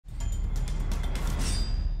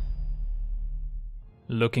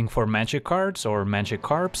Looking for magic cards or magic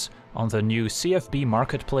carps? On the new CFB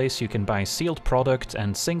marketplace you can buy sealed product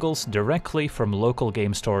and singles directly from local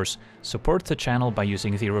game stores. Support the channel by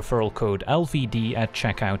using the referral code LVD at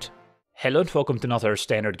checkout. Hello and welcome to another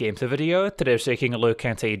Standard Gameplay video. Today we're taking a look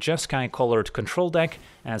at a Jeskai colored control deck,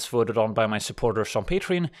 as voted on by my supporters on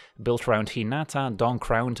Patreon, built around Hinata, Dawn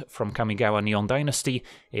Crowned from Kamigawa Neon Dynasty,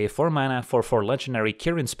 a 4-mana 4/4 legendary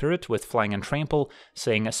Kirin Spirit with Flying and Trample,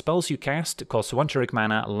 saying spells you cast cost 1 generic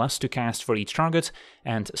mana less to cast for each target,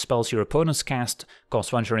 and spells your opponents cast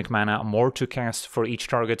cost 1 generic mana more to cast for each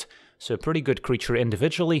target. So a pretty good creature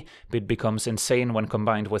individually, but it becomes insane when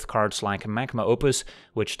combined with cards like Magma Opus,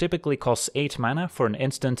 which typically costs 8 mana for an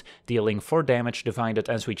instant, dealing 4 damage divided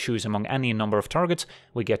as we choose among any number of targets.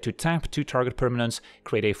 We get to tap 2 target permanents,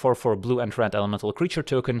 create a 4/4 blue and red elemental creature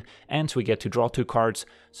token, and we get to draw 2 cards.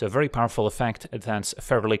 So a very powerful effect that's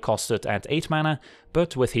fairly costed at 8 mana,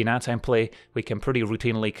 but with Hinata in play, we can pretty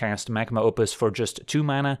routinely cast Magma Opus for just 2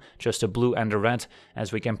 mana, just a blue and a red,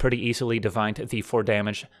 as we can pretty easily divide the 4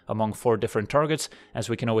 damage among 4 different targets, as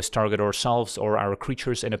we can always target ourselves or our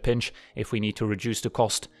creatures in a pinch if we need to reduce the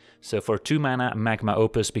cost. So for 2 mana, Magma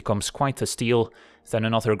Opus becomes quite a steal. Then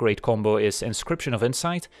another great combo is Inscription of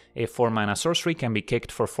Insight. A 4-mana sorcery can be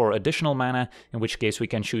kicked for 4 additional mana, in which case we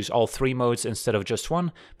can choose all 3 modes instead of just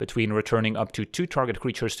 1, between returning up to 2 target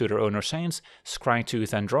creatures to their owner's hands, scry 2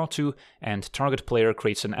 then draw 2, and target player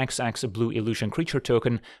creates an XX blue illusion creature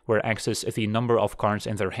token, where X is the number of cards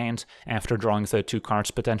in their hand after drawing the 2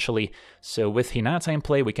 cards potentially. So with Hinata in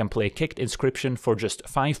play, we can play Kicked Inscription for just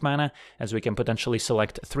 5 mana, as we can potentially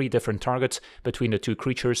select 3 different targets between the 2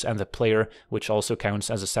 creatures and the player, which also counts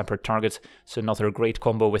as a separate target. So another great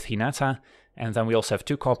combo with Hinata. And then we also have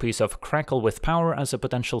 2 copies of Crackle with Power as a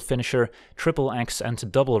potential finisher, triple X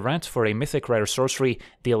and double red for a mythic rare sorcery,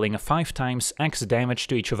 dealing 5 times X damage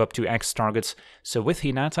to each of up to X targets. So with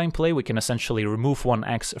Hinata in play, we can essentially remove 1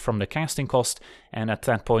 X from the casting cost, and at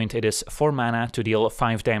that point it is 4 mana to deal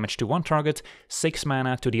 5 damage to 1 target, 6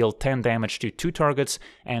 mana to deal 10 damage to 2 targets,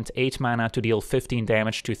 and 8 mana to deal 15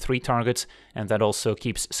 damage to 3 targets, and that also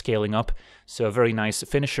keeps scaling up. So a very nice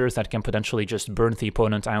finisher that can potentially just burn the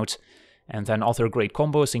opponent out. And then other great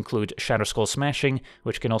combos include Shatterskull Smashing,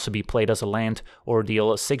 which can also be played as a land, or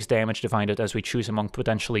deal 6 damage divided as we choose among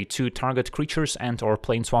potentially 2 target creatures and or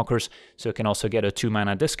planeswalkers, so it can also get a 2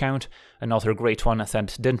 mana discount. Another great one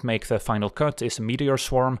that didn't make the final cut is Meteor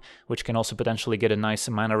Swarm, which can also potentially get a nice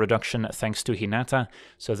mana reduction thanks to Hinata,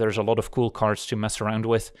 so there's a lot of cool cards to mess around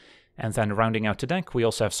with. And then rounding out the deck, we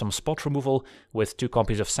also have some spot removal with 2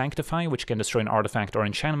 copies of Sanctify, which can destroy an artifact or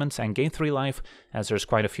enchantment and gain 3 life, as there's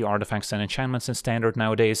quite a few artifacts and enchantments in Standard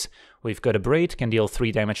nowadays. We've got a Braid, can deal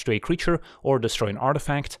 3 damage to a creature or destroy an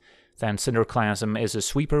artifact. Then Cinderclasm is a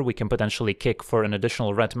sweeper we can potentially kick for an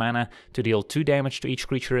additional red mana to deal 2 damage to each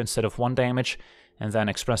creature instead of 1 damage. And then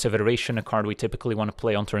Expressive Iteration, a card we typically want to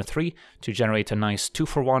play on turn 3 to generate a nice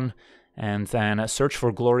 2-for-1. And then Search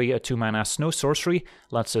for Glory, a 2-mana snow sorcery,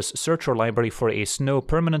 lets us search our library for a snow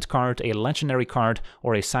permanent card, a legendary card,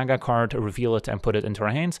 or a saga card, reveal it and put it into our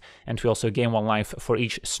hands, and we also gain 1 life for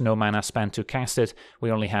each snow mana spent to cast it.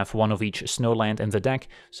 We only have 1 of each snow land in the deck,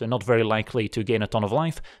 so not very likely to gain a ton of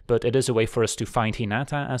life, but it is a way for us to find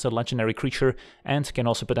Hinata as a legendary creature, and can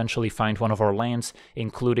also potentially find one of our lands,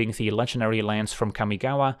 including the legendary lands from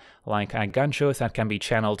Kamigawa, like Ganjo, that can be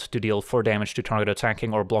channeled to deal 4 damage to target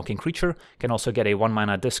attacking or blocking creature. Can also get a 1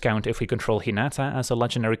 mana discount if we control Hinata as a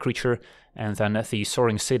legendary creature, and then the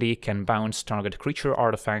Soaring City can bounce target creature,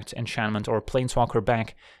 artifact, enchantment, or planeswalker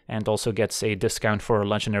back, and also gets a discount for a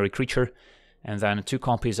legendary creature. And then 2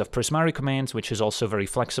 copies of Prismari Command, which is also very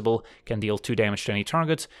flexible, can deal 2 damage to any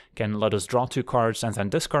target, can let us draw 2 cards and then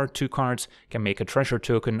discard 2 cards, can make a treasure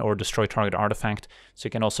token or destroy target artifact, so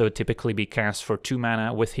it can also typically be cast for 2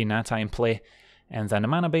 mana with Hinata in play. And then a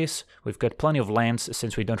mana base, we've got plenty of lands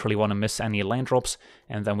since we don't really want to miss any land drops,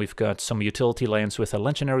 and then we've got some utility lands with the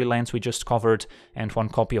legendary lands we just covered, and 1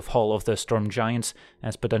 copy of Hall of the Storm Giants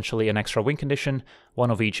as potentially an extra win condition,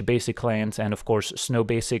 1 of each basic land, and of course snow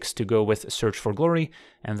basics to go with Search for Glory,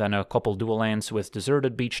 and then a couple dual lands with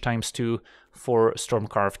Deserted Beach ×2, 4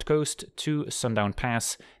 Storm-Carved Coast, 2 Sundown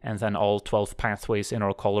Pass, and then all 12 pathways in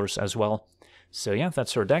our colors as well. So yeah,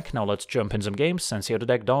 that's our deck. Now let's jump in some games and see how the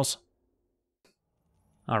deck does.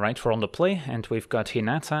 Alright, we're on the play, and we've got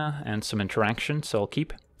Hinata and some interaction, so I'll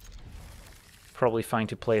keep. Probably fine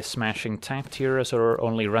to play a Smashing tapped here as our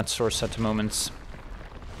only red source at the moment.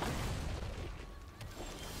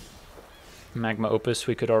 Magma Opus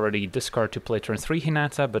we could already discard to play turn 3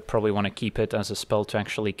 Hinata, but probably want to keep it as a spell to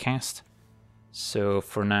actually cast. So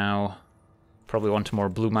for now, probably want more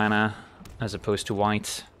blue mana as opposed to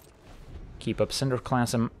white. Keep up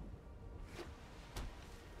Cinderclasm.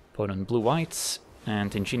 Opponent blue-white,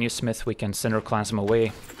 and Ingenious Smith we can Cinderclasm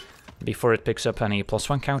away before it picks up any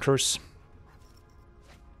 +1 counters.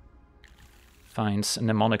 Finds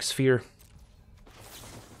Mnemonic Sphere.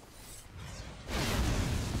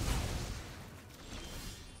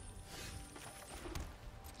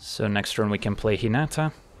 So next turn we can play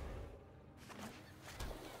Hinata.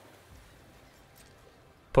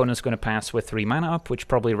 Opponent's going to pass with 3 mana up, which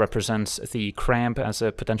probably represents the Crab as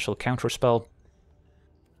a potential counterspell.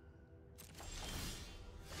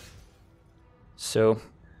 So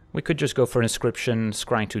we could just go for Inscription,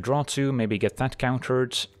 scry to draw 2, maybe get that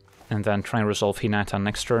countered, and then try and resolve Hinata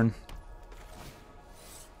next turn.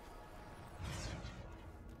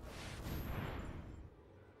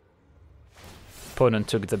 Opponent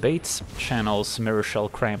took the bait, channels Mirror Shell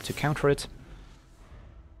Crab to counter it,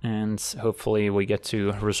 and hopefully we get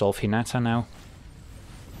to resolve Hinata now.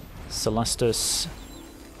 Celestus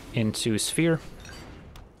into Sphere.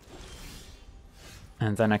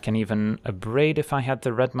 And then I can even Abrade if I had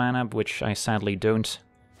the red mana, which I sadly don't.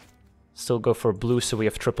 Still go for blue, so we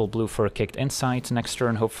have triple blue for a kicked insight next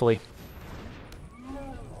turn, hopefully.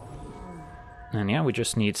 And yeah, we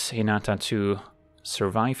just need Hinata to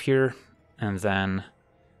survive here, and then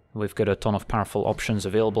we've got a ton of powerful options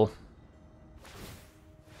available.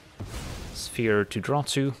 Sphere to draw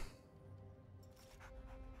 2.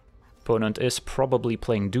 Opponent is probably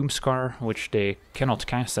playing Doomscar, which they cannot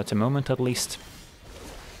cast at the moment at least.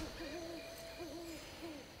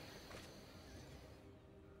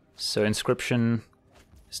 So Inscription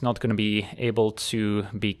is not going to be able to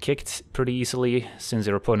be kicked pretty easily since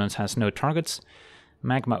their opponent has no targets.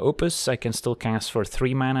 Magma Opus I can still cast for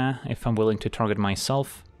 3 mana if I'm willing to target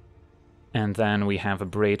myself. And then we have a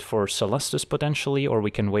Braid for Celestus potentially, or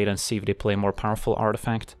we can wait and see if they play a more powerful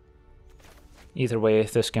artifact. Either way,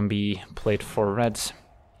 this can be played for reds.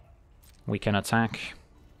 We can attack.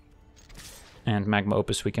 And Magma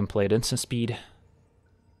Opus we can play at instant speed.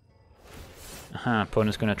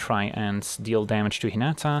 Opponent's gonna try and deal damage to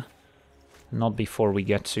Hinata. Not before we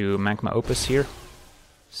get to Magma Opus here.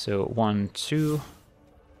 So 1, 2,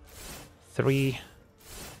 3,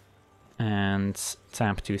 and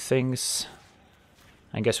tap 2 things.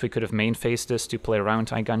 I guess we could have main phased this to play around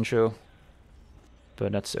Aiganjo,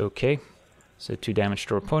 but that's okay. So 2 damage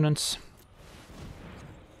to our opponents.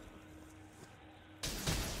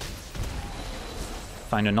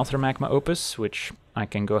 Find another Magma Opus, which I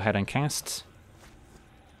can go ahead and cast.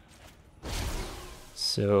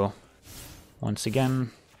 So, once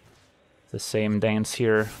again, the same dance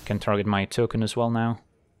here. Can target my token as well now.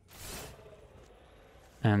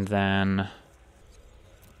 And then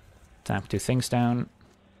tap 2 things down.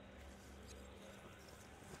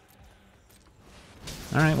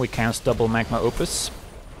 Alright, we cast double Magma Opus.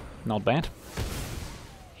 Not bad.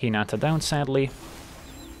 Hinata down, sadly.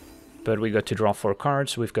 But we got to draw 4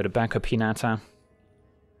 cards. We've got a backup Hinata.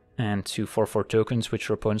 And 2 4/4 tokens, which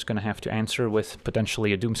our opponent's going to have to answer with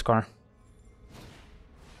potentially a Doomscar.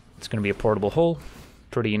 It's going to be a portable hole.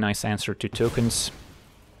 Pretty nice answer to tokens.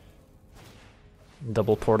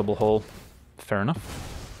 Double portable hole. Fair enough.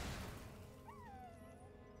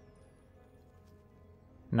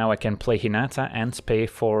 Now I can play Hinata and pay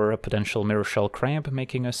for a potential Mirror Shell Crab,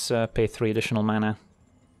 making us pay 3 additional mana.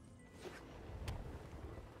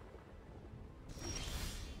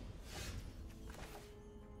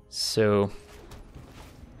 So,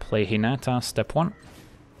 play Hinata, step 1.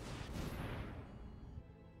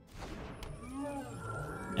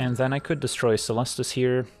 And then I could destroy Celestus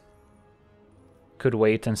here. Could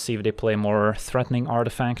wait and see if they play more threatening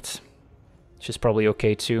artifact, which is probably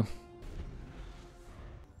okay too.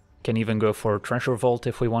 Can even go for Treasure Vault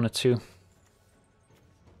if we wanted to.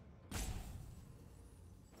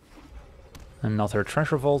 Another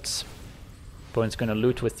Treasure Vault. Opponent's gonna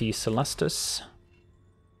loot with the Celestus.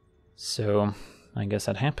 So, I guess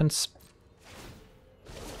that happens.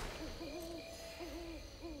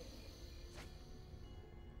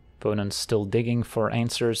 Opponent's still digging for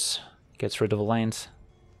answers. Gets rid of a land.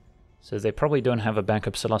 So they probably don't have a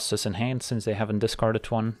backup Celestus in hand since they haven't discarded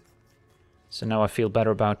one. So now I feel better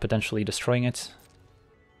about potentially destroying it.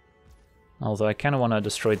 Although I kind of want to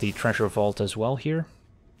destroy the Treasure Vault as well here.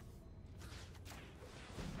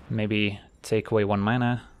 Maybe take away 1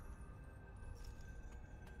 mana.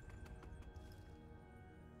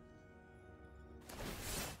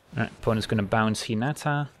 Alright, opponent's going to bounce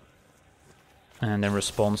Hinata. And in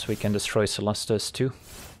response we can destroy Celestus too.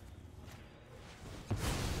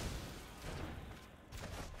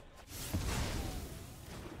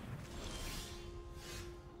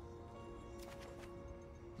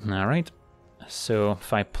 Alright, So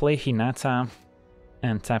if I play Hinata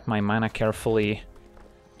and tap my mana carefully,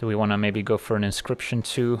 do we want to maybe go for an Inscription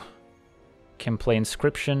too? Can play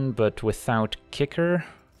Inscription, but without kicker.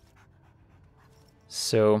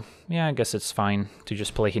 So, yeah, I guess it's fine to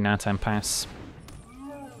just play Hinata and pass.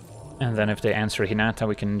 And then if they answer Hinata,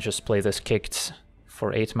 we can just play this kicked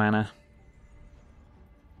for 8 mana.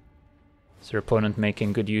 So your opponent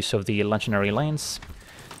making good use of the legendary lands.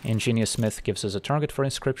 Ingenious Smith gives us a target for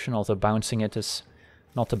Inscription, although bouncing it is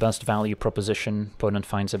not the best value proposition. Opponent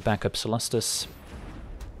finds a backup Celestis.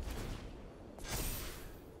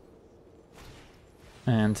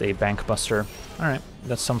 And a Bankbuster. Alright,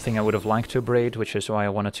 that's something I would have liked to braid, which is why I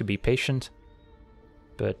wanted to be patient.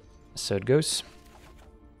 But so it goes.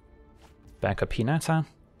 Backup Hinata.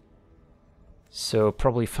 So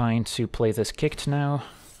probably fine to play this kicked now.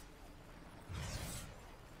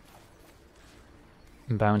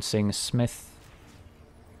 Bouncing Smith.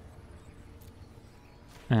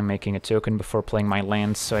 And making a token before playing my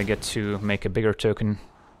lands, so I get to make a bigger token.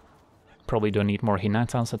 Probably don't need more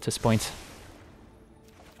Hinatas at this point.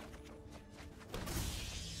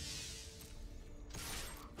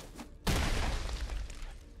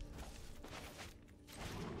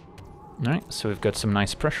 Alright, so we've got some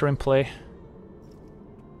nice pressure in play.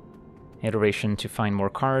 Iteration to find more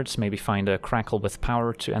cards, maybe find a Crackle with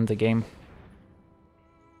power to end the game.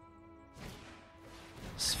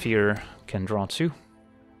 Sphere can draw 2.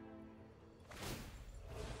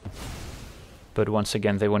 But once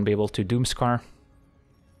again, they won't be able to Doomscar.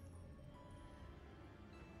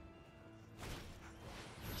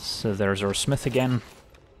 So there's our Smith again.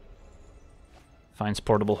 Finds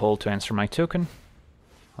Portable Hole to answer my token.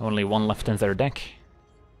 Only one left in their deck.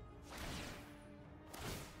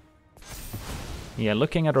 Yeah,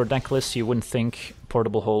 looking at our deck list, you wouldn't think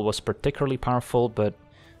Portable Hole was particularly powerful, but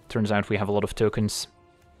turns out we have a lot of tokens.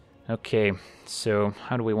 Okay, so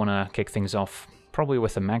how do we want to kick things off? Probably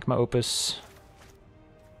with a Magma Opus.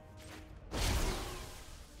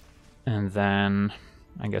 And then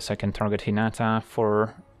I guess I can target Hinata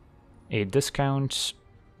for a discount,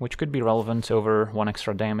 which could be relevant over 1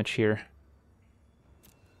 extra damage here.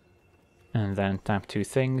 And then tap 2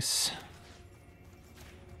 things.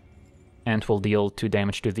 And we'll deal 2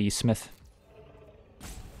 damage to the Smith.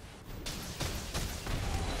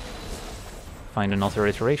 Find another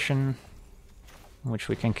iteration, which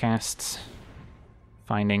we can cast.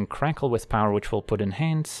 Finding Crackle with power, which we'll put in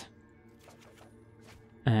hand.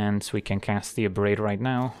 And we can cast the Abrade right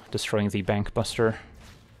now, destroying the Bankbuster.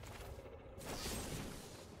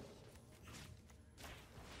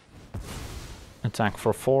 Attack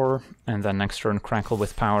for 4, and then next turn Crackle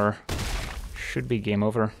with power. Should be game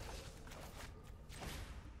over.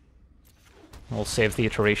 We'll save the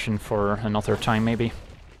iteration for another time maybe,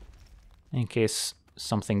 in case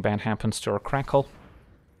something bad happens to our Crackle.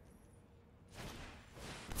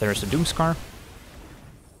 There's a Doomscar.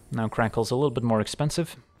 Now Crackle's a little bit more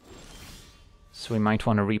expensive, so we might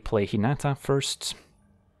want to replay Hinata first.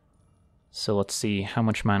 So let's see, how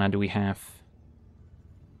much mana do we have?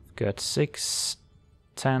 We've got 6,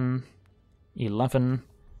 10, 11.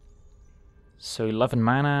 So 11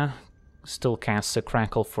 mana, still casts a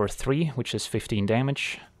Crackle for 3, which is 15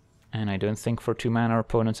 damage. And I don't think for 2 mana our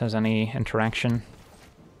opponent has any interaction.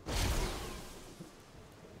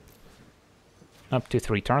 Up to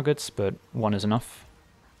 3 targets, but 1 is enough.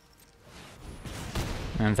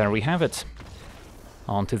 And there we have it.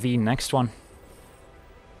 On to the next one.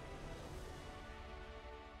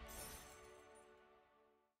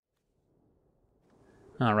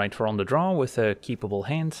 Alright, we're on the draw with a keepable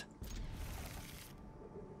hand.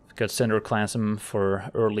 We've got Cinderclasm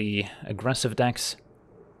for early aggressive decks.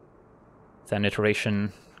 Then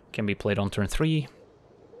Iteration can be played on turn 3.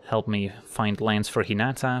 Help me find lands for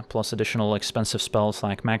Hinata, plus additional expensive spells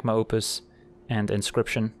like Magma Opus and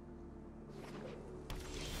Inscription.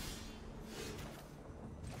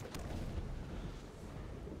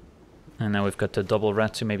 And now we've got the double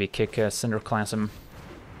red to maybe kick Cinderclasm.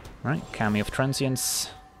 Right, Kami of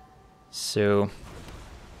Transience. So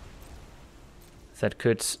that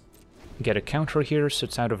could get a counter here, so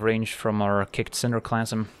it's out of range from our kicked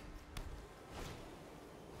Cinderclasm.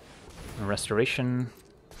 Restoration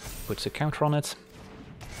puts a counter on it.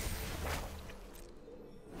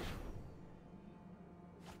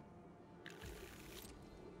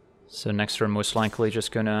 So next turn most likely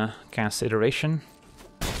just gonna cast Iteration.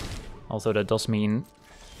 Although that does mean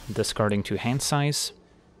discarding 2 hand size.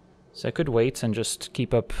 So I could wait and just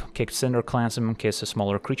keep up kicked Cinderclasm in case a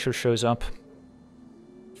smaller creature shows up.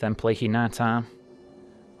 Then play Hinata.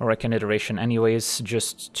 Or I can Iteration anyways,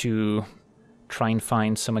 just to try and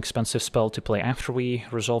find some expensive spell to play after we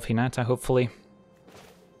resolve Hinata, hopefully.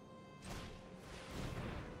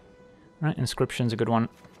 Alright, Inscription's a good one.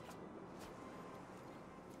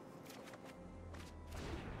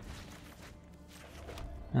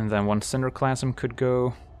 And then one Cinderclasm could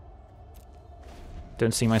go.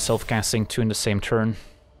 Don't see myself casting two in the same turn.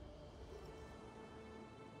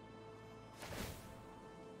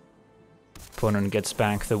 Opponent gets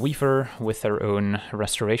back the Weaver with their own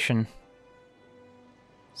restoration.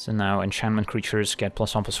 So now enchantment creatures get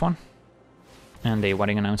 +1/+1. And a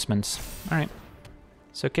wedding announcement. Alright.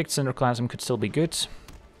 So kicked Cinderclasm could still be good.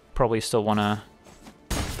 Probably still wanna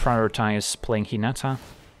prioritize playing Hinata.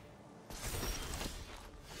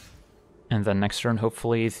 And then next turn,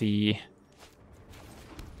 hopefully, the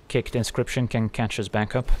kicked Inscription can catch us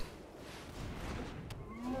back up.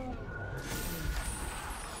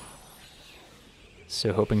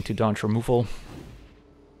 So hoping to dodge removal.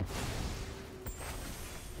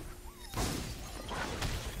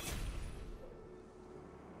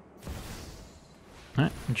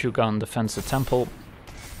 Jugan defends the temple.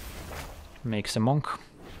 Makes a monk.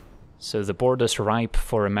 So the board is ripe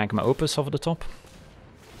for a Magma Opus over the top.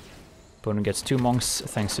 Opponent gets 2 monks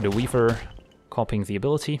thanks to the Weaver copying the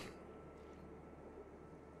ability.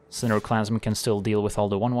 Cinderclasm can still deal with all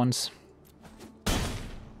the 1/1s.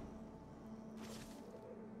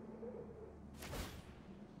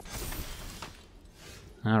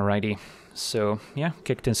 Alrighty, so yeah,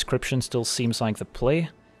 kicked Inscription still seems like the play.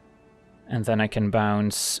 And then I can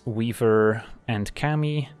bounce Weaver and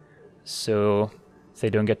Kami, so they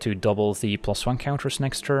don't get to double the +1 counters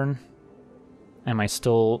next turn. Am I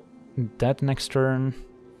still dead next turn?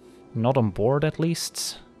 Not on board, at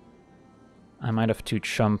least. I might have to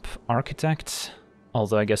chump Architect,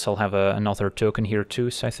 although I guess I'll have another token here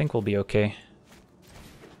too, so I think we'll be okay.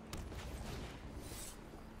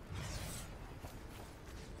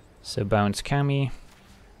 So bounce Kami,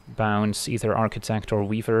 bounce either Architect or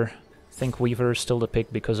Weaver. I think Weaver is still the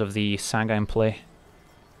pick because of the Saga in play.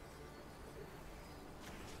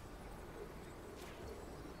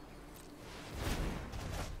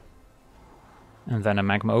 And then a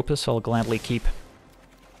Magma Opus I'll gladly keep.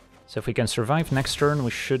 So if we can survive next turn,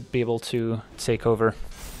 we should be able to take over.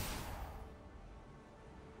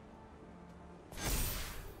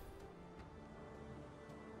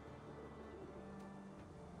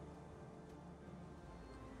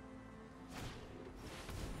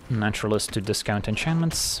 Naturalist to discount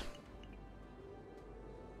enchantments.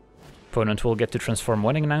 Opponent will get to transform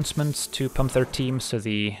wedding announcements to pump their team, so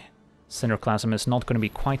the Cinderclasm is not going to be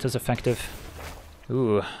quite as effective.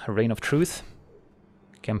 Ooh, Reign of Truth.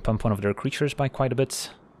 Can pump one of their creatures by quite a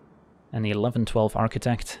bit. And the 11/12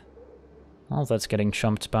 Architect. Well, that's getting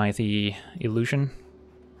chumped by the Illusion.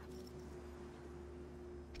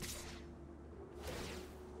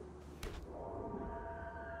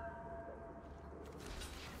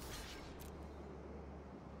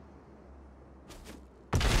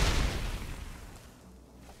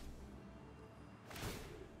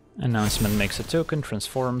 Announcement makes a token,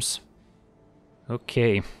 transforms.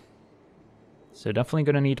 Okay. So definitely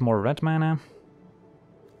gonna need more red mana.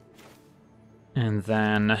 And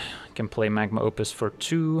then can play Magma Opus for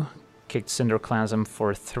 2, kicked Cinderclasm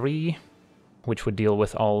for 3, which would deal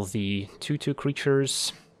with all the 2/2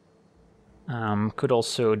 creatures. Could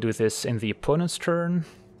also do this in the opponent's turn.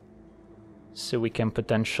 So we can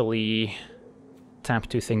potentially tap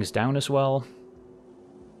 2 things down as well,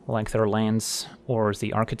 like their lands or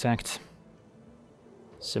the Architect.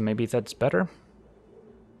 So maybe that's better.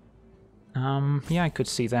 Yeah, I could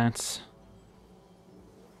see that.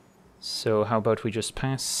 So how about we just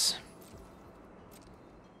pass?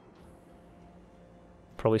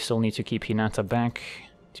 Probably still need to keep Hinata back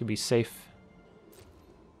to be safe.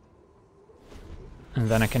 And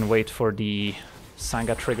then I can wait for the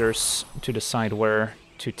Saga triggers to decide where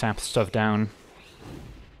to tap stuff down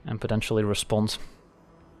and potentially respond.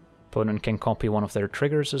 Opponent can copy one of their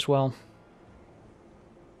triggers as well.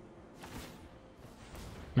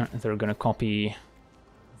 No, they're gonna copy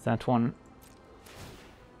that one.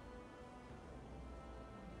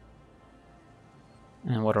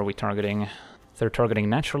 And what are we targeting? They're targeting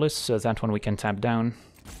Naturalist, so that one we can tap down.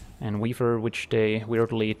 And Weaver, which they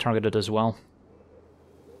weirdly targeted as well.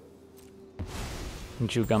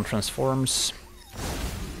 Jugan transforms.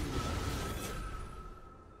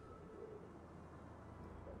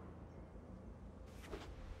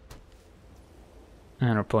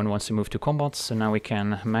 And our opponent wants to move to combat, so now we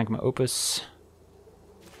can Magma Opus.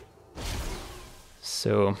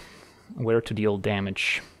 So, where to deal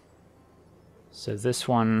damage? So this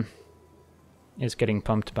one is getting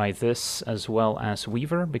pumped by this as well as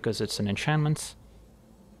Weaver, because it's an enchantment.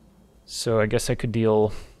 So I guess I could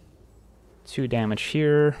deal 2 damage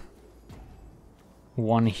here,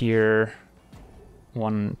 1 here,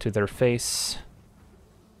 1 to their face,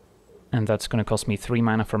 and that's going to cost me 3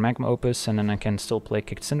 mana for Magma Opus, and then I can still play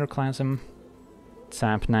Kicked Cinderclasm,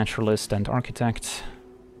 tap Naturalist and Architect,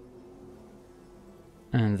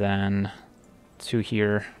 and then 2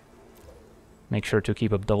 here. Make sure to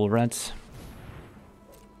keep up double reds.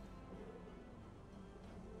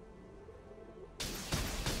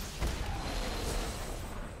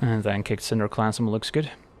 And then Kicked Cinderclasm looks good.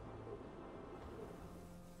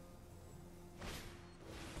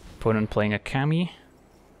 Opponent playing a Kami.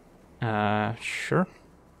 Sure.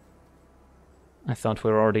 I thought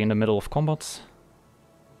we were already in the middle of combat.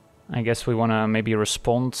 I guess we want to maybe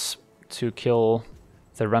respond to kill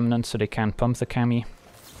the Remnant so they can't pump the Kami.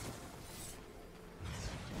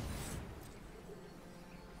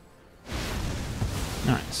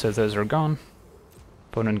 Alright, so those are gone.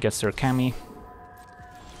 Opponent gets their Kami.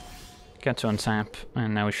 Get to untap,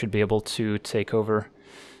 and now we should be able to take over,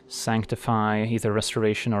 Sanctify either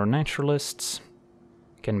Restoration or Naturalists.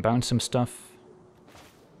 Can bounce some stuff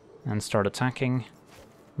and start attacking.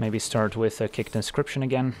 Maybe start with a Kicked Inscription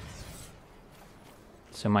again.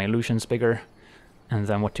 So my illusion's bigger. And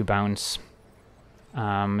then what to bounce?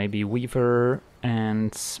 Maybe Weaver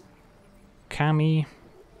and Kami.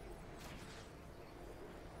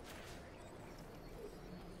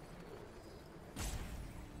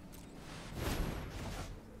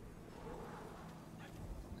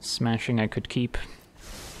 Smashing I could keep.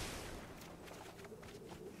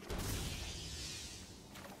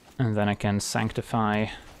 And then I can Sanctify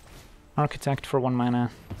Architect for 1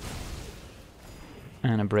 mana.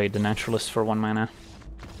 And Abrade the Naturalist for 1 mana.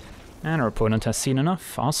 And our opponent has seen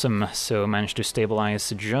enough. Awesome. So managed to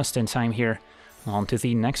stabilize just in time here. On to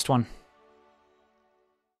the next one.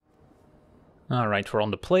 Alright, we're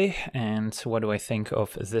on the play. And what do I think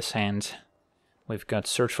of this hand? We've got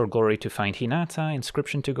Search for Glory to find Hinata,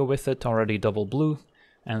 Inscription to go with it, already double blue,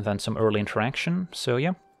 and then some early interaction, so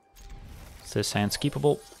yeah. This hand's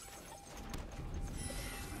keepable.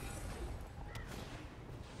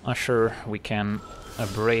 Usher, we can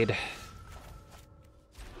Abrade.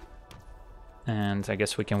 And I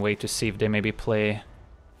guess we can wait to see if they maybe play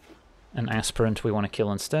an Aspirant we want to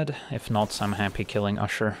kill instead. If not, I'm happy killing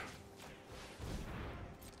Usher.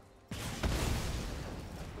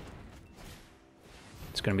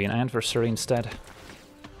 It's going to be an Adversary instead.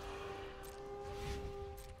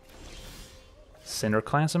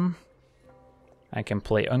 Cinderclasm. I can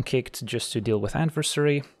play Unkicked just to deal with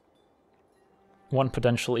Adversary. One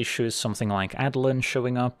potential issue is something like Adeline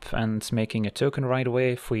showing up and making a token right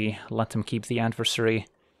away if we let them keep the Adversary.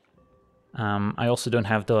 I also don't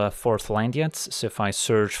have the 4th land yet, so if I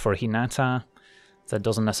search for Hinata, that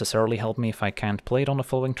doesn't necessarily help me if I can't play it on the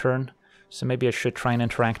following turn. So maybe I should try and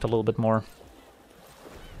interact a little bit more.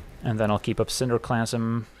 And then I'll keep up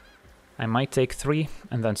Cinderclasm. I might take 3,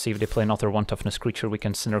 and then see if they play another 1-toughness creature, we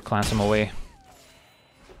can Cinderclasm away.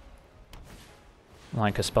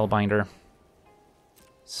 Like a Spellbinder.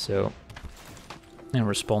 So, in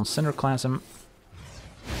response, Cinderclasm.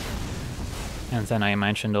 And then I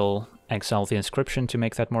imagine they'll exile the Inscription to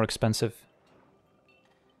make that more expensive.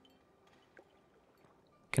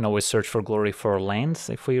 Can always search for Glory for lands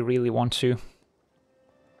if we really want to.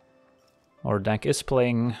 Our deck is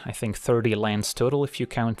playing, I think, 30 lands total if you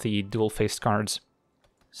count the dual-faced cards.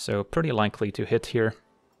 So pretty likely to hit here.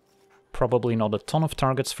 Probably not a ton of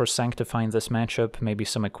targets for Sanctifying this matchup, maybe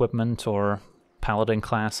some equipment or Paladin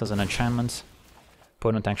class as an enchantment.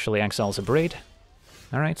 Opponent actually exiles Abrade.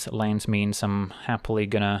 Alright, lands means I'm happily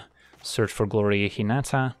gonna search for Glory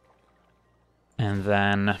Hinata. And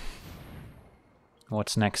then...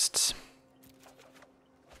 what's next?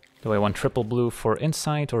 Do I want triple blue for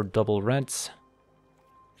Insight or double reds?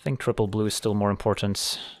 I think triple blue is still more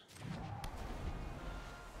important.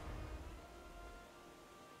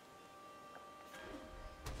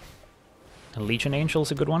 A Legion Angel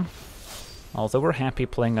is a good one. Although we're happy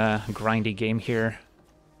playing a grindy game here,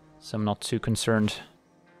 so I'm not too concerned.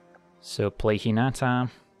 So play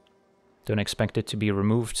Hinata. Don't expect it to be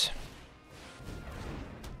removed.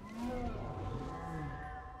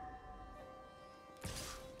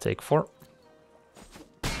 Take 4.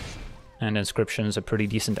 And Inscription is a pretty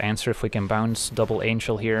decent answer if we can bounce double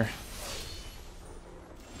Angel here.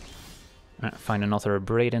 Find another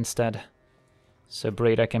Abrade instead. So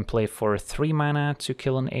Abrade I can play for 3 mana to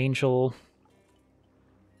kill an Angel,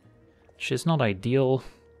 which is not ideal.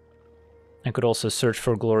 I could also search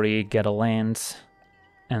for Glory, get a land,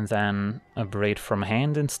 and then Abrade from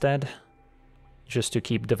hand instead. just to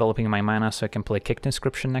keep developing my mana so I can play Kicked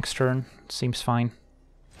Inscription next turn. Seems fine.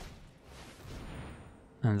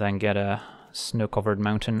 And then get a snow-covered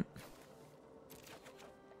mountain.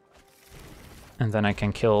 And then I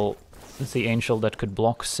can kill the angel that could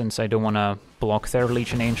block, since I don't want to block their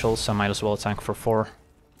Legion Angel, so I might as well attack for 4.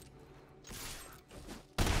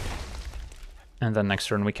 And then next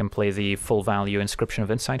turn we can play the full value Inscription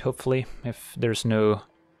of Insight, hopefully, if there's no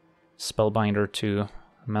Spellbinder to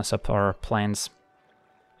mess up our plans.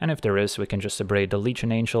 And if there is, we can just abrade the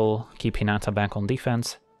Legion Angel, keep Hinata back on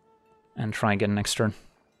defense, and try again next turn.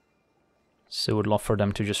 So would love for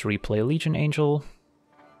them to just replay Legion Angel.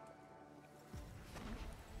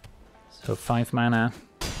 So 5 mana,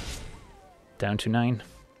 down to 9.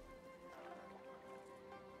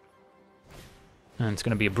 And it's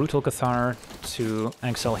going to be a Brutal Cathar to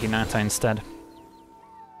exile Hinata instead.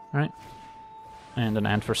 Alright. And an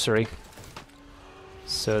Adversary.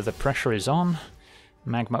 So the pressure is on.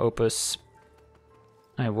 Magma Opus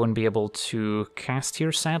I won't be able to cast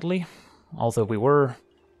here, sadly. Although we were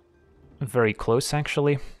very close,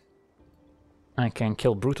 actually. I can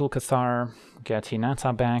kill Brutal Cathar, get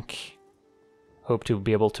Hinata back. Hope to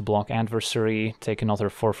be able to block Adversary, take another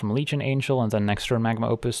 4 from Legion Angel, and then next turn Magma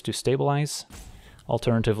Opus to stabilize.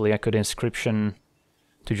 Alternatively, I could Inscription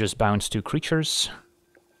to just bounce 2 creatures.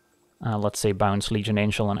 Let's say bounce Legion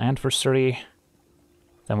Angel and Adversary.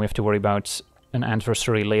 Then we have to worry about an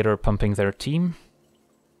Adversary later pumping their team.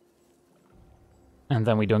 And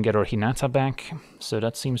then we don't get our Hinata back, so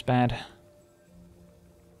that seems bad.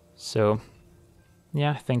 So,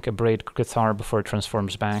 yeah, I think abrade Cathar before it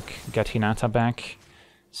transforms back, get Hinata back.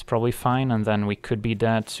 It's probably fine, and then we could be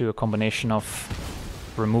dead to a combination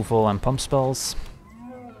of removal and pump spells.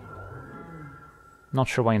 Not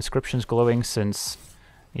sure why Inscription's glowing, since,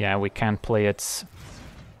 yeah, we can't play it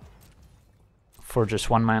for just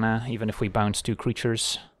 1 mana, even if we bounce 2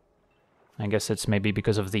 creatures. I guess it's maybe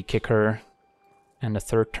because of the kicker and the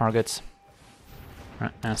third target.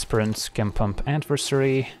 Aspirants can pump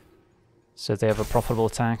Adversary, so they have a profitable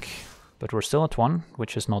attack, but we're still at 1,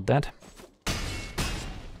 which is not dead.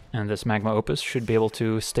 And this Magma Opus should be able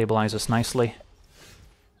to stabilize us nicely.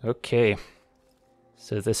 Okay.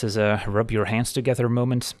 So this is a rub your hands together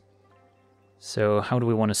moment. So how do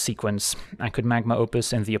we want to sequence? I could Magma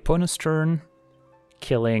Opus in the opponent's turn,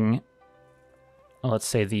 killing, let's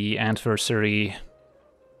say, the Adversary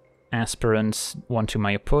Aspirant, 1 to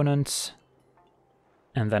my opponent,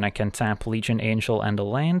 and then I can tap Legion Angel and a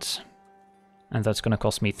land, and that's going to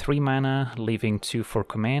cost me 3 mana, leaving 2 for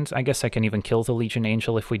command. I guess I can even kill the Legion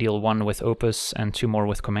Angel if we deal 1 with Opus and 2 more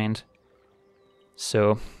with command.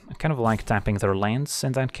 So I kind of like tapping their lands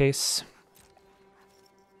in that case.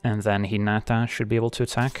 And then Hinata should be able to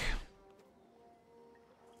attack.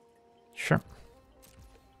 Sure.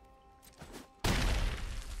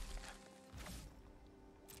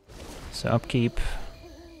 So upkeep,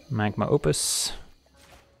 Magma Opus.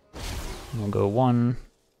 We'll go 1,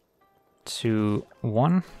 2,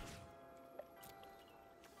 1.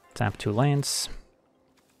 Tap 2 lands.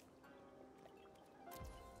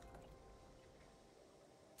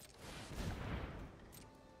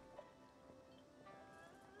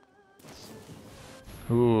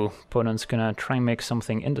 Ooh, opponent's gonna try and make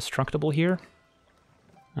something indestructible here.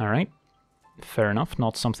 Alright, fair enough,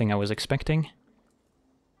 not something I was expecting.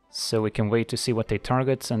 So we can wait to see what they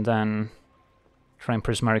target and then try and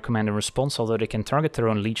Prismari Command in response, although they can target their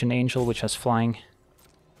own Legion Angel, which has flying.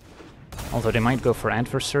 Although they might go for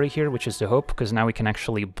Adversary here, which is the hope, because now we can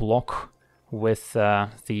actually block with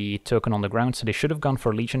the token on the ground, so they should have gone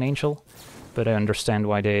for Legion Angel, but I understand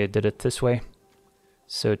why they did it this way.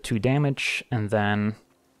 So 2 damage, and then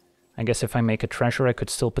I guess if I make a treasure I could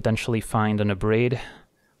still potentially find an abrade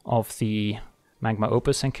of the Magma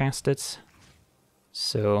Opus and cast it.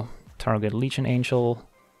 So target Legion Angel,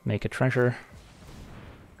 make a treasure.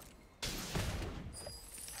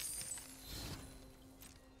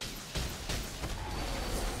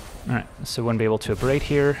 Alright, so won't be able to abrade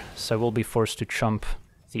here, so I will be forced to chump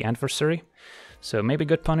the Adversary. So maybe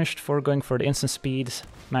get punished for going for the instant speed,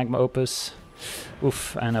 Magma Opus.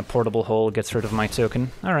 Oof, and a portable hole gets rid of my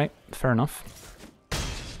token. Alright, fair enough.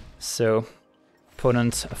 So,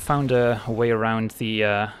 opponent found a way around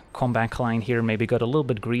the comeback line here, maybe got a little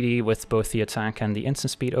bit greedy with both the attack and the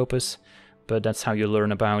instant speed Opus, but that's how you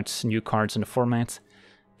learn about new cards in the format.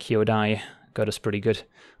 Kyodai got us pretty good.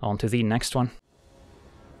 On to the next one.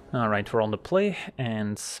 Alright, we're on the play,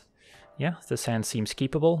 and yeah, this hand seems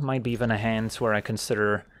keepable. Might be even a hand where I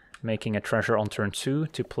consider making a treasure on turn 2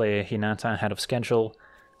 to play Hinata ahead of schedule,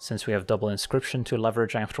 since we have double Inscription to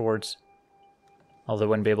leverage afterwards. Although I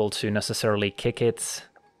wouldn't be able to necessarily kick it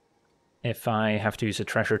if I have to use a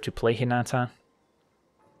treasure to play Hinata.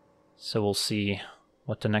 So we'll see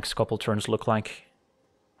what the next couple turns look like.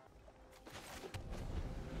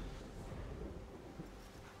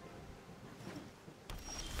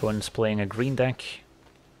 Opponent's playing a green deck.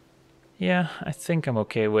 Yeah, I think I'm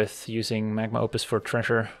okay with using Magma Opus for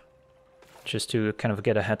treasure, just to kind of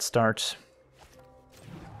get a head start.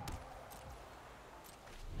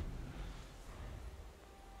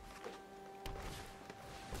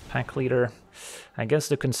 Pack leader. I guess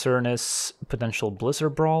the concern is potential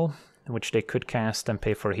Blizzard Brawl, which they could cast and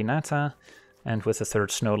pay for Hinata, and with a third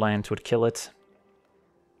Snowland would kill it.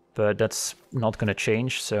 But that's not going to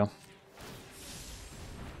change, so...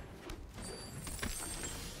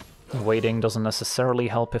 Waiting doesn't necessarily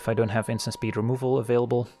help if I don't have instant speed removal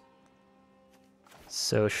available.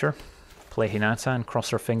 So sure, play Hinata and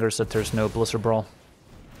cross our fingers that there's no Blizzard Brawl.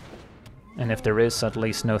 And if there is, at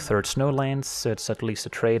least no third Snowlands, so it's at least a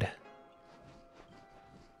trade.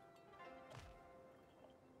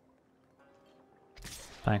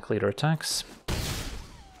 Pack leader attacks.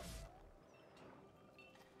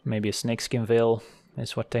 Maybe a Snakeskin Veil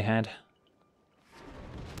is what they had.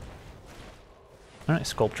 Alright,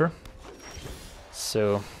 Sculpture.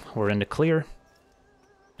 So we're in the clear.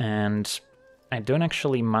 And I don't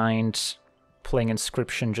actually mind playing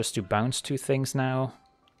Inscription just to bounce two things now,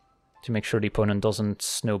 to make sure the opponent doesn't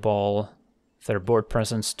snowball their board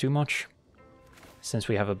presence too much, since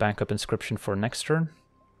we have a backup Inscription for next turn.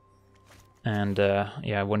 And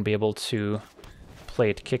yeah, I wouldn't be able to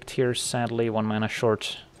play it kicked here, sadly, 1 mana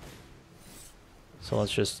short. So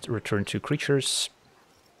let's just return 2 creatures.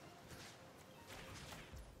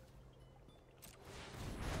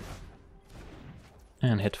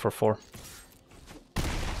 And hit for 4.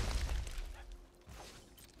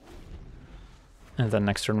 And then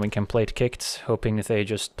next turn we can play it kicked, hoping that they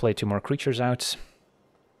just play 2 more creatures out.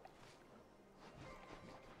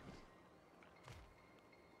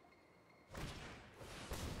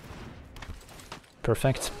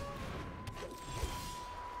 Perfect.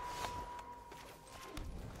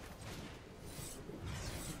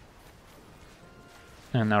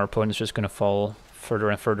 And our opponent's just going to fall further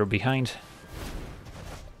and further behind.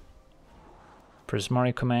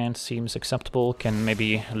 Prismari command seems acceptable, can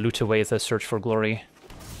maybe loot away the Search for Glory,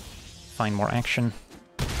 find more action.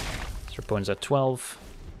 So opponent's at 12.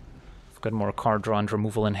 I've got more card draw and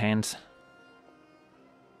removal in hand.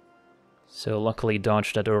 So luckily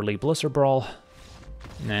dodged that early Blizzard Brawl.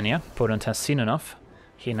 And yeah, opponent has seen enough.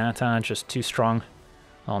 Hinata just too strong.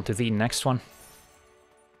 On to the next one.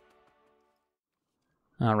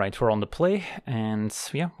 Alright, we're on the play, and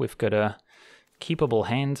yeah, we've got a keepable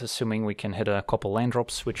hand, assuming we can hit a couple land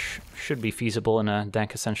drops, which should be feasible in a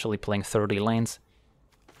deck essentially playing 30 lands.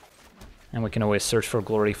 And we can always search for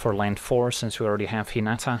Glory for land 4, since we already have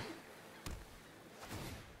Hinata.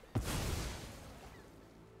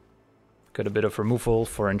 Got a bit of removal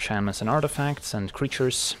for enchantments and artifacts and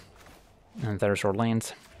creatures. And there's our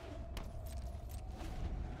land.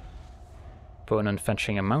 Opponent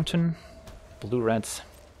fetching a mountain. Blue-red.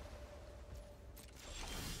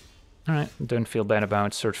 Alright, don't feel bad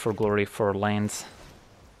about Search for Glory for lands.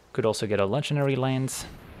 Could also get a legendary land.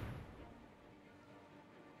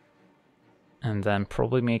 And then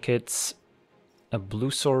probably make it a blue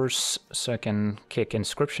source so I can kick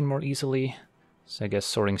Inscription more easily. So I guess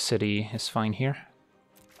Soaring City is fine here.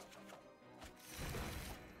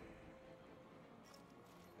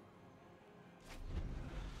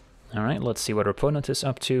 Alright, let's see what our opponent is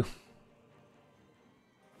up to.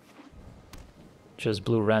 Just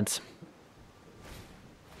blue-red.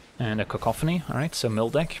 And a Cacophony, alright, so mill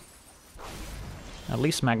deck. At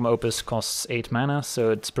least Magma Opus costs 8 mana,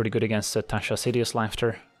 so it's pretty good against the Tasha's Hideous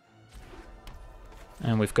Laughter.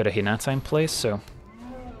 And we've got a Hinata in place, so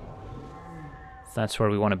that's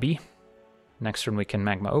where we want to be. Next turn we can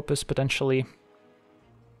Magma Opus, potentially.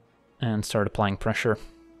 And start applying pressure.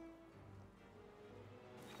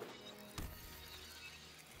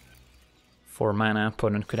 For mana,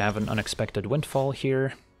 opponent could have an unexpected windfall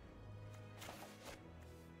here.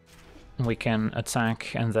 We can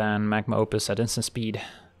attack and then Magma Opus at instant speed,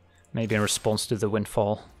 maybe in response to the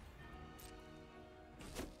windfall.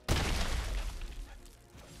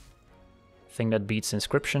 Thing that beats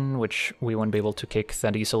Inscription, which we won't be able to kick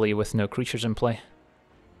that easily with no creatures in play.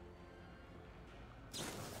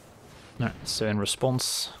 Alright, so in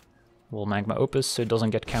response, we'll Magma Opus so it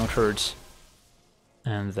doesn't get countered.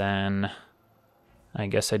 And then I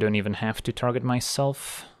guess I don't even have to target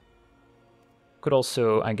myself. Could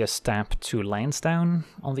also, I guess, tap 2 lands down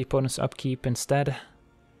on the opponent's upkeep instead.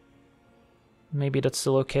 Maybe that's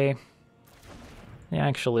still okay. Yeah,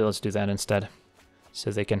 actually, let's do that instead.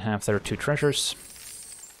 so they can have their 2 treasures.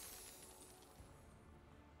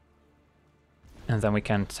 And then we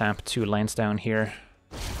can tap 2 lands down here.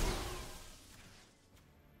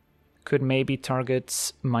 Could maybe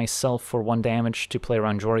target myself for 1 damage to play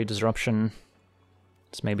around Jori Disruption.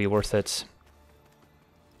 It's maybe worth it.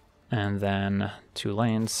 And then 2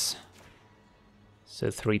 lands.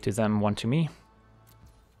 So 3 to them, 1 to me.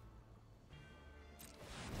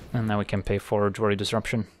 And now we can pay for Jori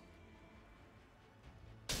Disruption.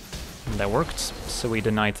 And that worked. So we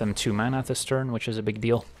denied them 2 mana this turn, which is a big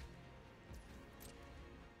deal.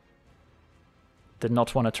 Did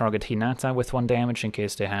not want to target Hinata with 1 damage in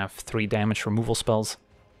case they have 3 damage removal spells.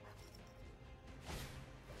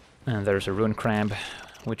 And there's a Rune Crab,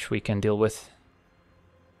 which we can deal with.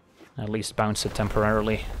 At least bounce it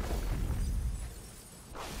temporarily.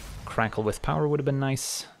 Crackle with power would have been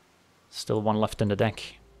nice. Still 1 left in the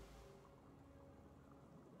deck.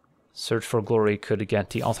 Search for Glory could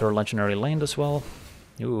get the other legendary land as well.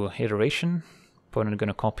 Ooh, Iteration. Opponent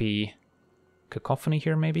gonna copy Cacophony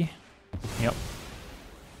here, maybe? Yep.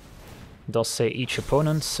 Does say each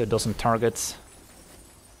opponent, so it doesn't target.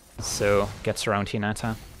 So gets around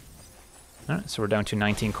Hinata. Alright, so we're down to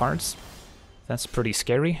 19 cards. That's pretty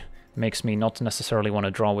scary. Makes me not necessarily want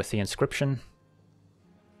to draw with the Inscription.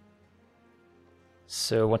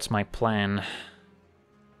 So what's my plan?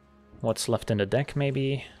 What's left in the deck,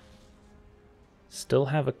 maybe? Still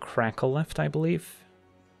have a Crackle left, I believe.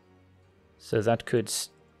 So that could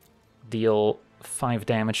deal 5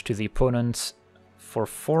 damage to the opponent for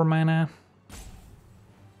 4 mana.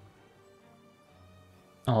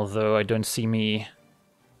 Although I don't see me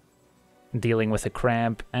dealing with a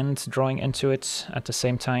crab and drawing into it at the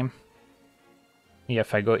same time. Yeah,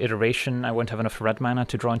 if I go Iteration, I won't have enough red mana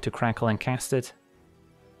to draw into Crackle and cast it.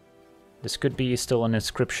 This could be still an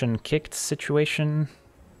Inscription kicked situation,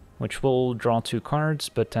 which will draw 2 cards,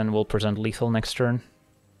 but then will present lethal next turn.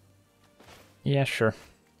 Yeah, sure.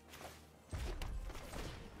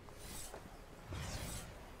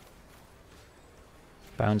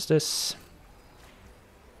 Bounce this.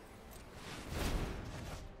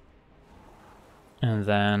 And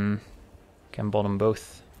then can bottom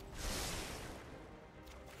both.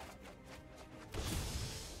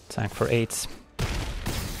 Attack for 8.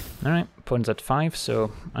 Alright, opponent's at 5,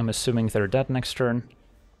 so I'm assuming they're dead next turn.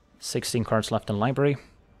 16 cards left in library.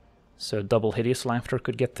 So double Hideous Laughter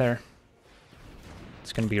could get there.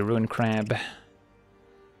 It's gonna be a Rune Crab.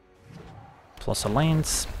 Plus a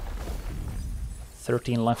Lance.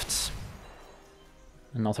 13 left.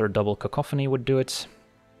 Another double Cacophony would do it.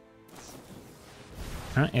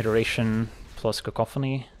 Alright, Iteration plus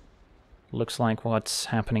Cacophony. Looks like what's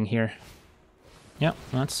happening here. Yeah,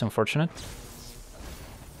 that's unfortunate.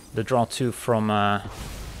 The draw 2 from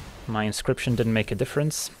my Inscription didn't make a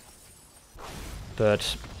difference.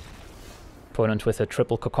 But opponent with a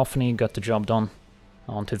triple Cacophony got the job done.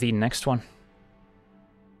 On to the next one.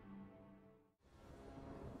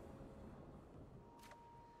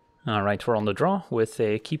 Alright, we're on the draw with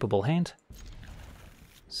a keepable hand.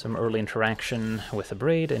 Some early interaction with a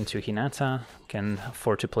Braid into Hinata. Can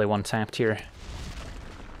afford to play 1 tapped here.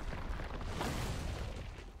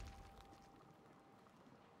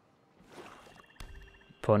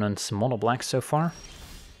 Opponent's mono black so far.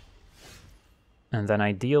 And then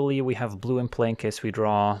ideally we have blue in play in case we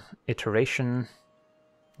draw Iteration,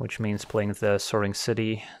 which means playing the Soaring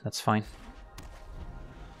City. That's fine.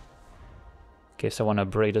 In case I want to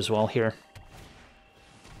Braid as well here.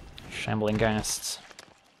 Shambling Ghasts.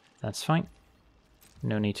 That's fine.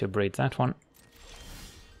 No need to Braid that one.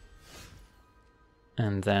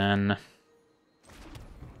 And then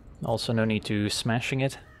also no need to Smashing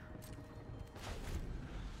it.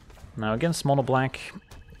 Now against mono black,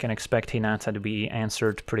 you can expect Hinata to be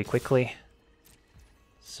answered pretty quickly.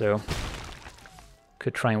 So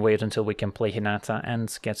could try and wait until we can play Hinata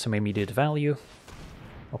and get some immediate value.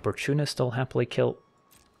 Opportunist will happily kill.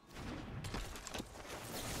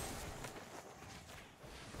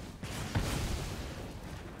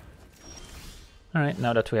 Alright,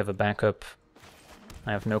 now that we have a backup,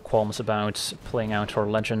 I have no qualms about playing out our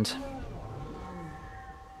Legend.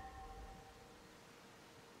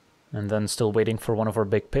 And then still waiting for one of our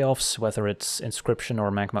big payoffs, whether it's Inscription or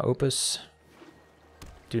Magma Opus.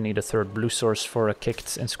 Do need a 3rd blue source for a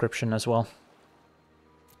kicked Inscription as well.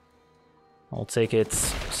 I'll take it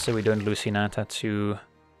so we don't lose Hinata to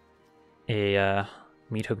a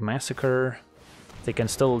Meathook Massacre. They can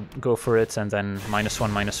still go for it and then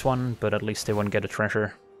 -1/-1, but at least they won't get a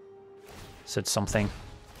treasure. So it's something.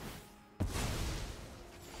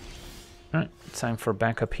 Alright, time for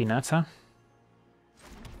backup Hinata.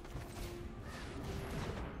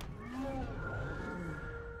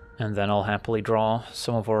 And then I'll happily draw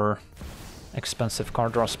some of our expensive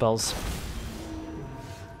card draw spells.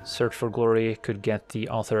 Search for Glory could get the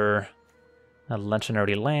other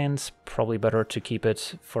legendary land. Probably better to keep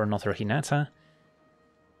it for another Hinata.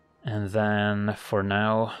 And then for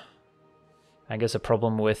now, I guess a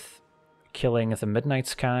problem with killing the Midnight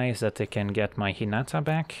Sky is that they can get my Hinata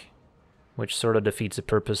back, which sort of defeats the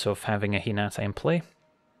purpose of having a Hinata in play.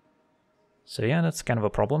 So yeah, that's kind of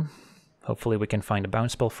a problem. Hopefully we can find a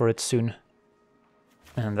bounce spell for it soon.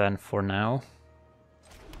 And then for now,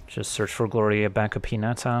 just search for Glory, backup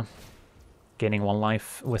Hinata, gaining 1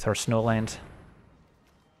 life with our Snowland.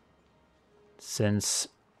 Since,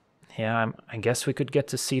 yeah, I guess we could get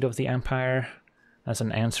the Seed of the Empire as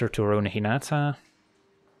an answer to our own Hinata.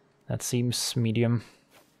 That seems medium.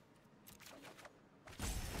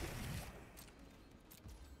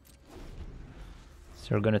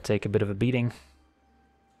 So we're gonna take a bit of a beating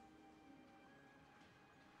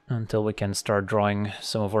until we can start drawing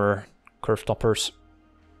some of our curve toppers.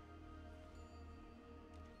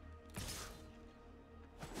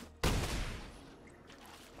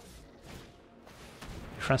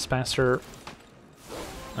 Trespasser,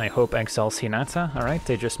 I hope exiles Hinata. Alright,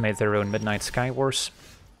 they just made their own Midnight Sky Wars.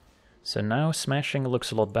 So now smashing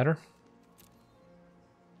looks a lot better.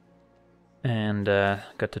 And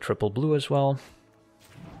got the triple blue as well.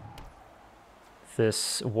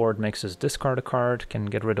 This ward makes us discard a card, can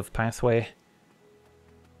get rid of Pathway.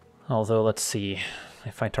 Although, let's see,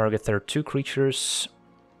 if I target their 2 creatures,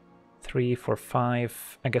 3, 4,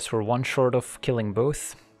 5, I guess we're 1 short of killing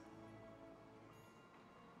both.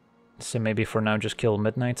 So maybe for now just kill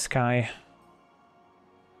Midnight Sky.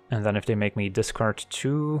 And then if they make me discard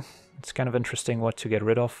 2, it's kind of interesting what to get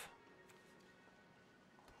rid of.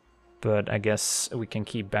 But I guess we can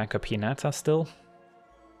keep backup Hinata still.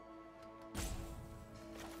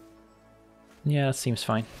 Yeah, that seems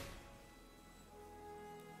fine.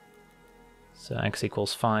 So x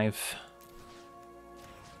equals 5.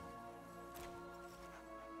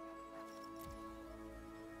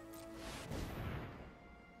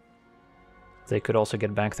 They could also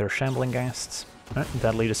get back their Shambling Ghasts.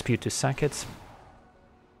 Deadly Dispute to sack it.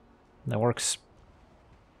 That works.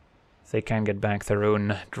 They can get back their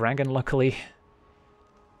own dragon, luckily.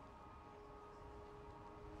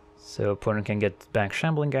 So opponent can get back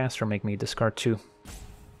Shambling Ghast or make me discard 2.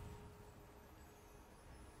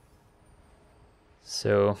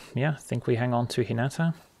 So yeah, I think we hang on to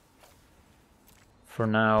Hinata. For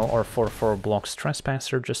now, our 4/4 blocks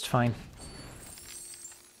Trespasser just fine.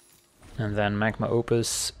 And then Magma,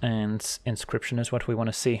 Opus, and Inscription is what we want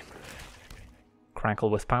to see. Crackle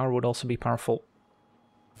with Power would also be powerful.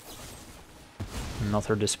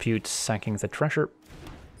 Another Dispute sacking the treasure.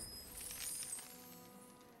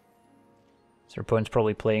 So your opponent's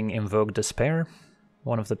probably playing Invoke Despair,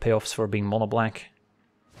 one of the payoffs for being mono-black.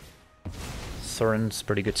 Sorin's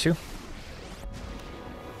pretty good too.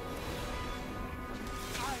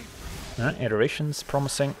 Iterations,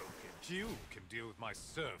 promising. You can deal with my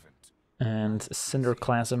servant. And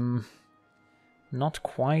Cinderclasm, not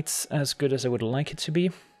quite as good as I would like it to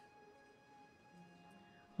be.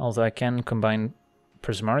 Although I can combine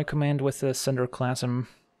Prismari Command with the Cinderclasm.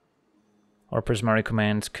 Or Prismari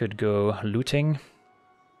Command could go looting.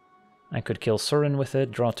 I could kill Sorin with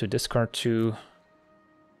it, draw to discard 2.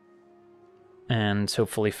 And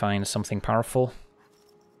hopefully find something powerful.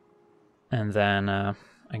 And then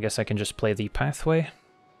I guess I can just play the Pathway.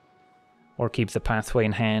 Or keep the Pathway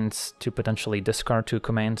in hand to potentially discard 2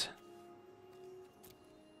 command.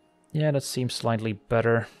 Yeah, that seems slightly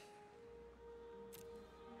better.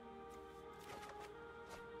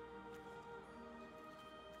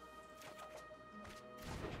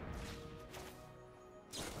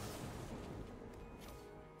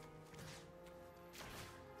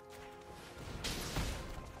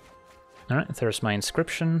 Alright, there's my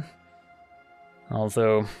Inscription.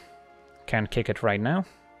 Although, can't kick it right now.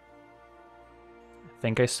 I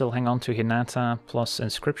think I still hang on to Hinata plus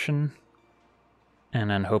Inscription. And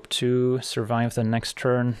then hope to survive the next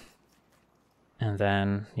turn. And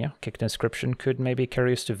then, yeah, kicked Inscription could maybe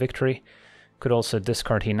carry us to victory. Could also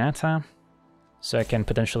discard Hinata. So I can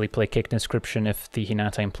potentially play kicked Inscription if the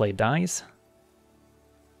Hinata in play dies.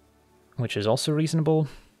 Which is also reasonable.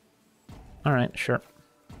 Alright, sure.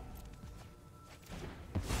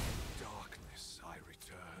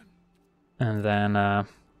 And then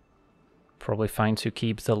probably fine to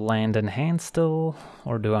keep the land in hand still,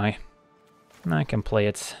 or do I? No, I can play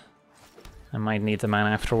it. I might need the mana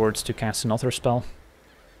afterwards to cast another spell.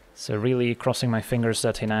 So really crossing my fingers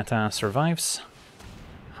that Hinata survives.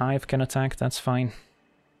 Hive can attack, that's fine.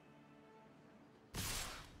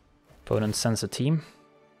 Opponent sends a team.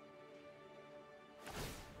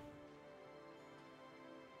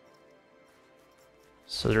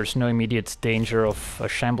 So there's no immediate danger of a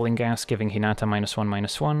Shambling Gas giving Hinata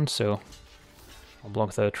 -1/-1, so I'll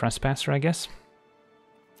block the Trespasser, I guess.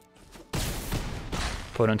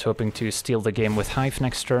 Opponent hoping to steal the game with Hive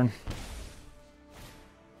next turn.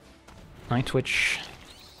 Night Twitch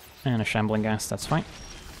and a Shambling Gas, that's fine.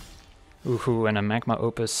 Ooh, and a Magma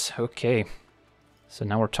Opus, okay. So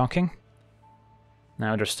now we're talking.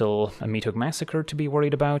 Now there's still a Meathook Massacre to be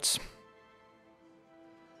worried about.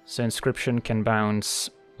 So Inscription can bounce,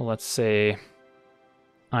 let's say,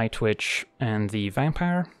 Eye Twitch and the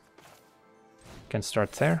Vampire. Can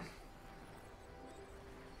start there.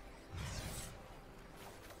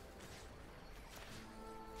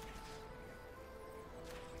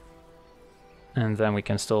 And then we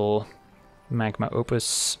can still Magma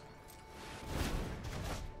Opus.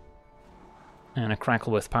 And a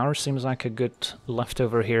Crackle with Power seems like a good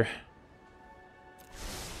leftover here.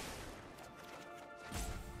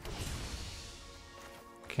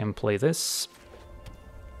 Can play this.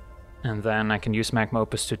 And then I can use Magma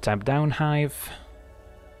Opus to tap down Hive.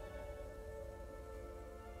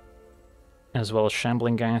 As well as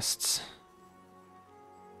Shambling Ghasts.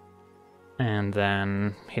 And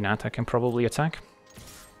then Hinata can probably attack.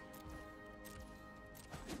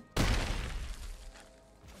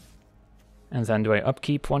 And then do I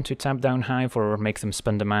upkeep, want to tap down Hive, or make them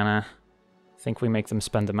spend the mana? I think we make them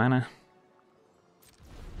spend the mana.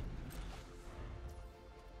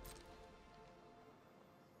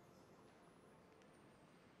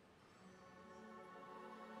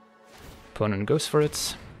 Opponent goes for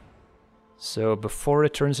it. So before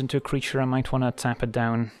it turns into a creature, I might want to tap it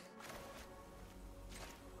down.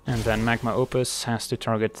 And then Magma Opus has to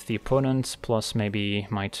target the opponent, plus maybe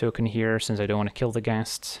my token here, since I don't want to kill the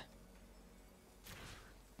Ghasts.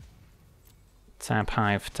 Tap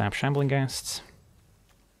Hive, tap Shambling Ghasts.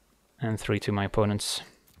 And 3 to my opponents.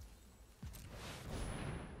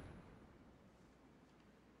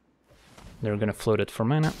 They're gonna float it for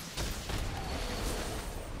mana.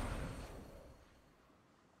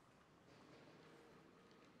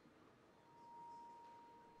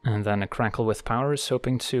 And then a Crackle with Powers,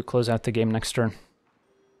 hoping to close out the game next turn.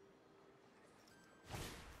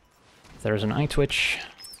 There's an Eye Twitch.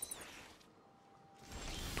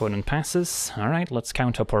 Opponent passes. Alright, let's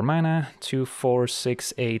count up our mana. 2, 4,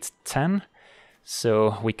 6, 8, 10.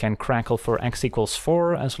 So we can Crackle for X equals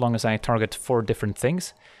 4 as long as I target 4 different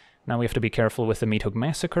things. Now we have to be careful with the Meathook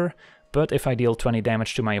Massacre, but if I deal 20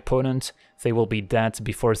 damage to my opponent, they will be dead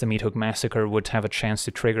before the Meathook Massacre would have a chance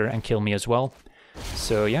to trigger and kill me as well.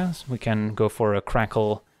 So yeah, we can go for a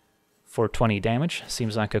Crackle for 20 damage.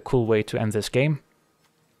 Seems like a cool way to end this game.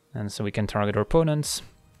 And so we can target our opponents.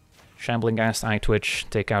 Shambling Ghast, Eye Twitch,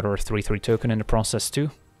 take out our 3/3 token in the process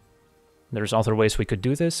too. There's other ways we could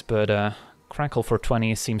do this, but Crackle for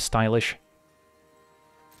 20 seems stylish.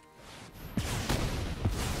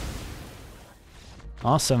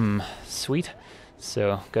 Awesome, sweet.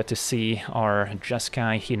 So got to see our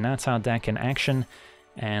Jeskai Hinata deck in action.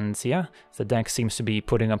 And yeah, the deck seems to be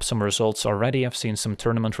putting up some results already. I've seen some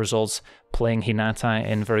tournament results playing Hinata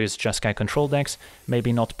in various Jeskai control decks.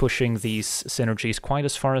 Maybe not pushing these synergies quite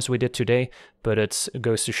as far as we did today, but it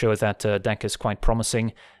goes to show that the deck is quite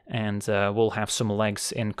promising and will have some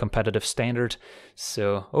legs in competitive Standard.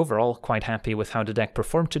 So overall, quite happy with how the deck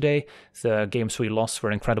performed today. The games we lost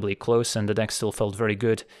were incredibly close and the deck still felt very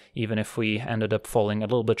good, even if we ended up falling a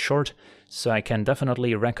little bit short. So I can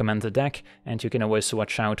definitely recommend the deck, and you can always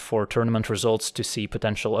watch out for tournament results to see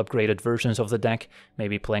potential upgraded versions of the deck,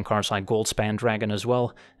 maybe playing cards like Goldspan Dragon as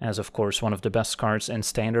well, as of course one of the best cards in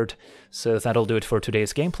Standard. So that'll do it for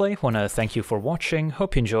today's gameplay. Wanna thank you for watching,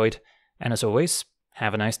 hope you enjoyed, and as always,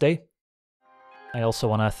 have a nice day. I also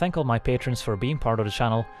want to thank all my patrons for being part of the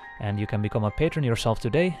channel, and you can become a patron yourself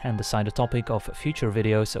today and decide the topic of future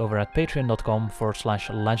videos over at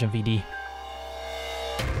patreon.com/LegenVD.